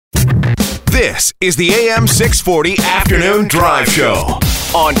This is the AM 640 Afternoon Drive Show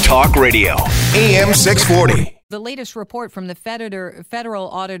on Talk Radio. AM 640. The latest report from the Federal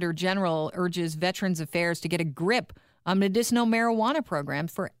Auditor General urges Veterans Affairs to get a grip on medicinal marijuana program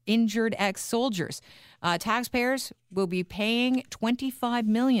for injured ex-soldiers. Taxpayers will be paying $25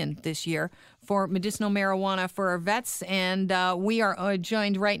 million this year for medicinal marijuana for our vets. And we are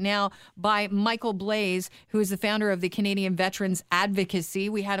joined right now by Michael Blaze, who is the founder of the Canadian Veterans Advocacy.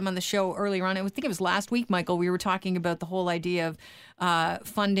 We had him on the show earlier on. I think it was last week, Michael. We were talking about the whole idea of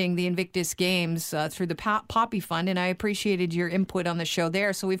funding the Invictus Games through the Poppy Fund, and I appreciated your input on the show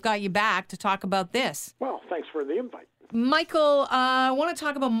there. So we've got you back to talk about this. Well, thanks for the invite. Michael, I want to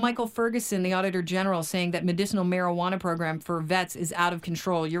talk about Michael Ferguson, the Auditor General, saying that medicinal marijuana program for vets is out of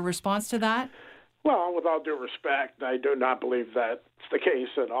control. Your response to that? Well, with all due respect, I do not believe that's the case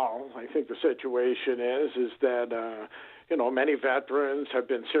at all. I think the situation is that, many veterans have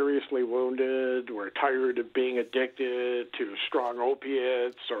been seriously wounded, or tired of being addicted to strong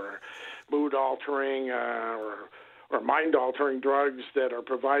opiates or mood-altering or mind-altering drugs that are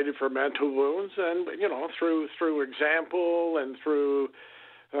provided for mental wounds, and through example and through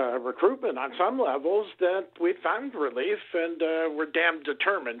recruitment on some levels, that we found relief, and we're damn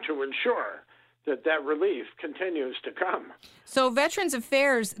determined to ensure that relief continues to come. So Veterans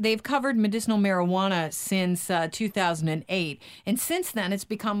Affairs, they've covered medicinal marijuana since 2008. And since then, it's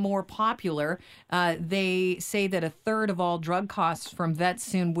become more popular. They say that a third of all drug costs from vets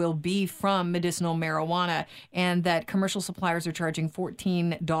soon will be from medicinal marijuana, and that commercial suppliers are charging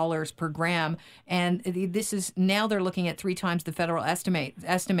 $14 per gram. And this is now they're looking at 3 times the federal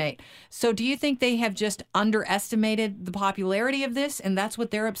estimate. So do you think they have just underestimated the popularity of this, and that's what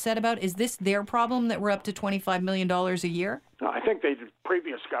they're upset about? Is this their problem that we're up to $25 million a year? No, I think the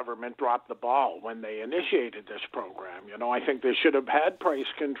previous government dropped the ball when they initiated this program. I think they should have had price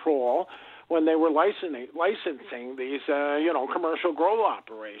control when they were licensing these, commercial grow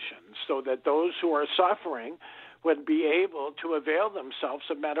operations, so that those who are suffering would be able to avail themselves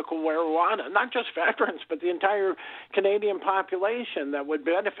of medical marijuana, not just veterans, but the entire Canadian population that would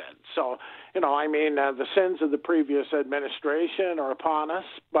benefit. So, the sins of the previous administration are upon us,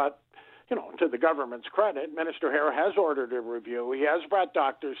 but to the government's credit, Minister Hare has ordered a review. He has brought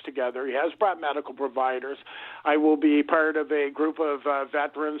doctors together. He has brought medical providers. I will be part of a group of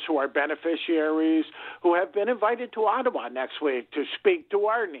veterans who are beneficiaries who have been invited to Ottawa next week to speak to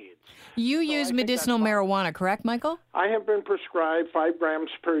our needs. You use medicinal marijuana, correct, Michael? I have been prescribed 5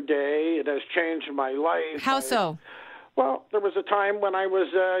 grams per day. It has changed my life. How so? Well, there was a time when I was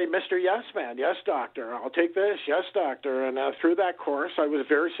Mr. Yes Man, yes doctor, I'll take this, yes doctor, and through that course I was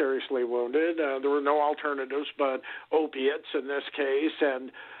very seriously wounded. There were no alternatives but opiates in this case,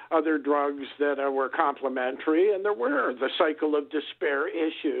 and other drugs that were complementary, and there were the cycle of despair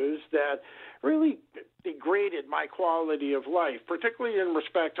issues that really degraded my quality of life, particularly in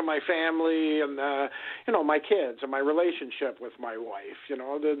respect to my family and, my kids and my relationship with my wife.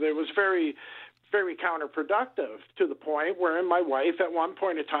 There was very counterproductive, to the point where my wife at one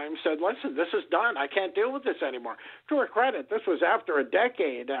point in time said, listen, this is done. I can't deal with this anymore. To her credit, this was after a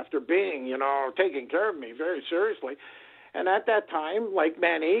decade after being, taking care of me very seriously. And at that time, like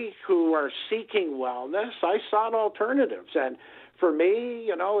many who are seeking wellness, I sought alternatives. And for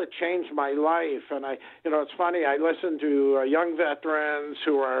me, it changed my life. And it's funny, I listen to young veterans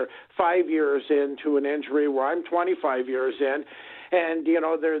who are 5 years into an injury where I'm 25 years in. And,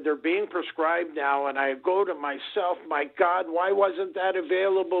 they're being prescribed now, and I go to myself, my God, why wasn't that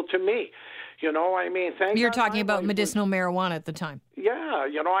available to me? Thank You're God talking about medicinal marijuana at the time. Yeah,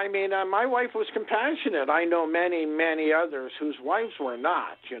 my wife was compassionate. I know many, many others whose wives were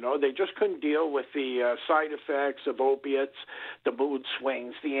not. They just couldn't deal with the side effects of opiates, the mood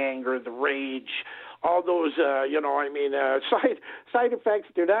swings, the anger, the rage. All those, side effects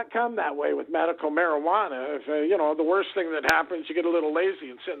do not come that way with medical marijuana. If, the worst thing that happens, you get a little lazy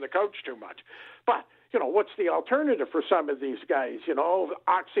and sit on the couch too much. But, what's the alternative for some of these guys?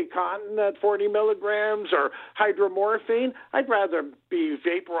 OxyContin at 40 milligrams or hydromorphine? I'd rather be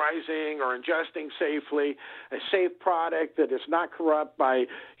vaporizing or ingesting safely a safe product that is not corrupt by,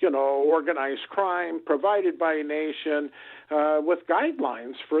 organized crime, provided by a nation, with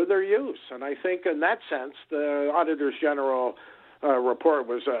guidelines for their use. And I think in that sense, the Auditor's General report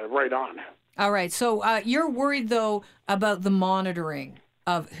was right on. All right. So you're worried, though, about the monitoring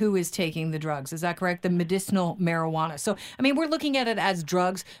of who is taking the drugs. Is that correct? The medicinal marijuana. So, we're looking at it as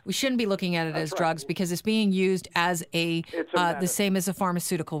drugs. We shouldn't be looking at it as drugs because it's being used as the same as a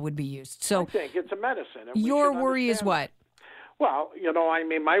pharmaceutical would be used. So I think it's a medicine. Your worry is what? Well,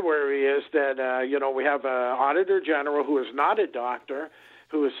 my worry is that, we have an Auditor General who is not a doctor,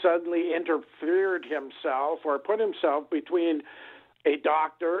 who has suddenly interfered himself or put himself between a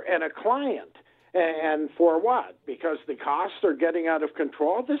doctor and a client. And for what? Because the costs are getting out of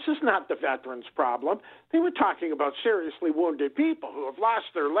control? This is not the veterans' problem. They were talking about seriously wounded people who have lost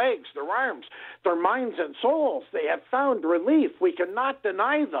their legs, their arms, their minds and souls. They have found relief. We cannot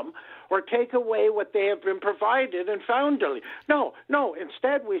deny them or take away what they have been provided and found relief. No.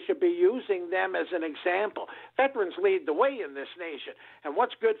 Instead, we should be using them as an example. Veterans lead the way in this nation. And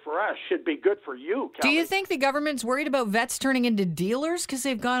what's good for us should be good for you, Kelly. Do you think the government's worried about vets turning into dealers because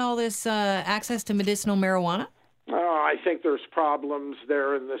they've got all this access to medicinal marijuana? I think there's problems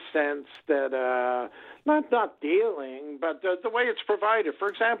there in the sense that not dealing, but the way it's provided. For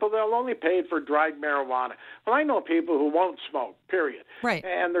example, they'll only pay for dried marijuana. Well, I know people who won't smoke, period. Right.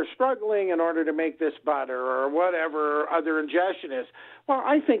 And they're struggling in order to make this butter or whatever other ingestion is. Well,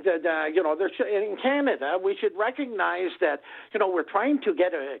 I think that, in Canada, we should recognize that, we're trying to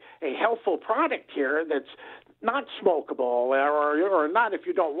get a healthful product here that's not smokable or not if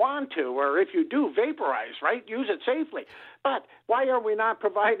you don't want to, or if you do, vaporize, right? Use it safely. But why are we not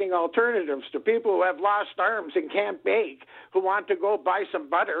providing alternatives to people who have lost arms and can't bake, who want to go buy some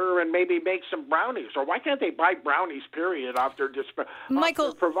butter and maybe make some brownies? Or why can't they buy brownies, period, off their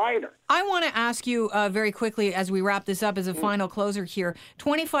Michael, provider? I want to ask you very quickly as we wrap this up as a final closer here.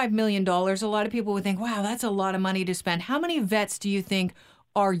 $25 million, a lot of people would think, wow, that's a lot of money to spend. How many vets do you think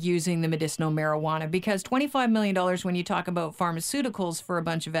are using the medicinal marijuana? Because $25 million when you talk about pharmaceuticals for a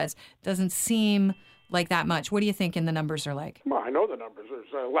bunch of vets doesn't seem like that much. What do you think the numbers are like? Well, I know the numbers.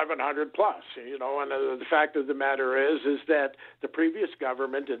 There's 1,100 plus, and the fact of the matter is that the previous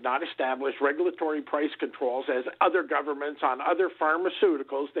government did not establish regulatory price controls as other governments on other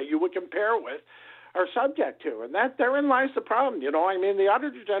pharmaceuticals that you would compare with are subject to. And that therein lies the problem. The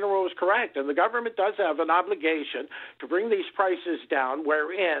Auditor General is correct, and the government does have an obligation to bring these prices down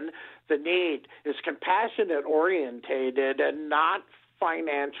wherein the need is compassionate orientated and not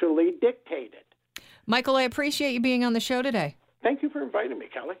financially dictated. Michael, I appreciate you being on the show today. Thank you for inviting me,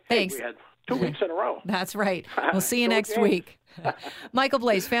 Kelly. Thanks. Hey, we had 2 weeks in a row. That's right. We'll see you next week. Michael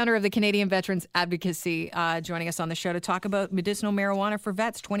Blais, founder of the Canadian Veterans Advocacy, joining us on the show to talk about medicinal marijuana for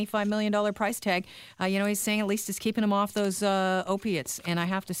vets, $25 million price tag. He's saying at least it's keeping them off those opiates. And I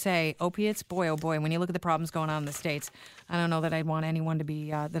have to say, opiates, boy, oh boy, when you look at the problems going on in the States, I don't know that I'd want anyone to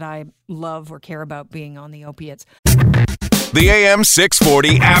be, that I love or care about being on the opiates. The AM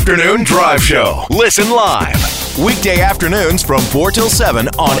 640 Afternoon Drive Show. Listen live weekday afternoons from 4 till 7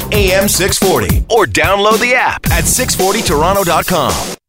 on AM 640 or download the app at 640toronto.com.